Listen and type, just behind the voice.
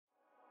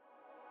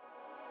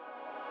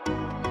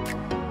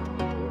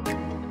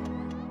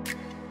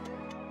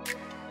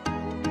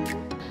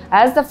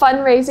As the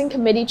fundraising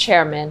committee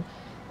chairman,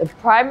 the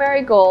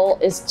primary goal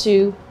is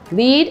to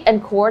lead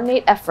and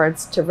coordinate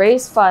efforts to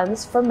raise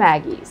funds for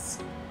Maggie's.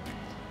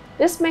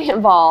 This may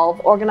involve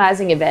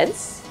organizing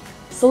events,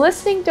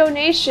 soliciting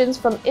donations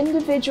from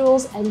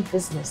individuals and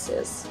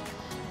businesses,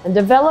 and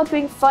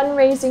developing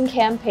fundraising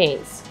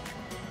campaigns.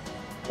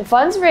 The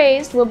funds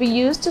raised will be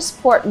used to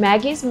support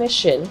Maggie's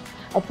mission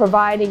of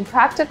providing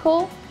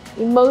practical,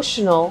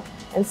 emotional,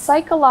 and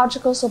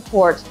psychological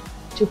support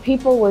to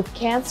people with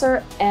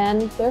cancer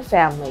and their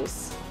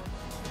families.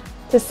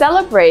 To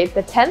celebrate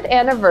the 10th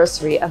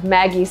anniversary of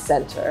Maggie's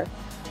Center,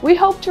 we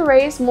hope to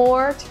raise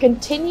more to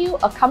continue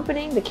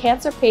accompanying the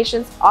cancer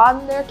patients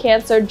on their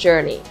cancer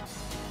journey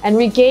and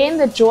regain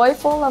the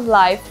joyful of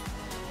life,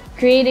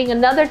 creating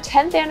another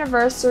 10th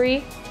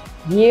anniversary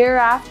year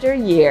after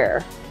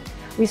year.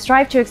 We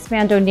strive to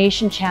expand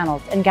donation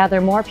channels and gather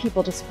more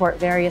people to support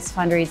various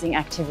fundraising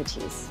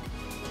activities.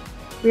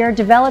 We are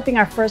developing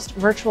our first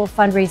virtual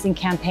fundraising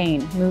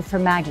campaign, Move for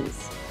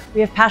Maggie's.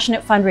 We have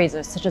passionate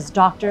fundraisers such as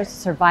doctors,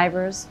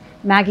 survivors,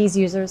 Maggie's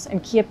users,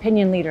 and key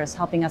opinion leaders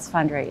helping us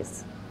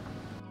fundraise.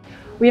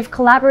 We have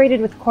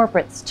collaborated with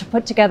corporates to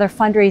put together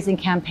fundraising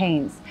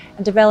campaigns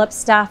and develop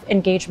staff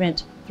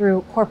engagement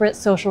through corporate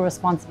social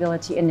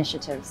responsibility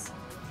initiatives.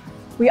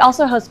 We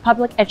also host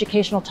public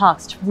educational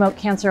talks to promote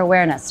cancer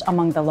awareness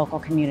among the local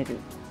community.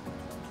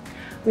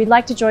 We'd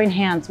like to join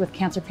hands with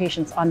cancer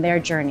patients on their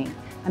journey,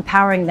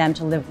 empowering them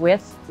to live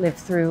with, live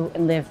through,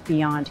 and live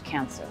beyond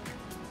cancer.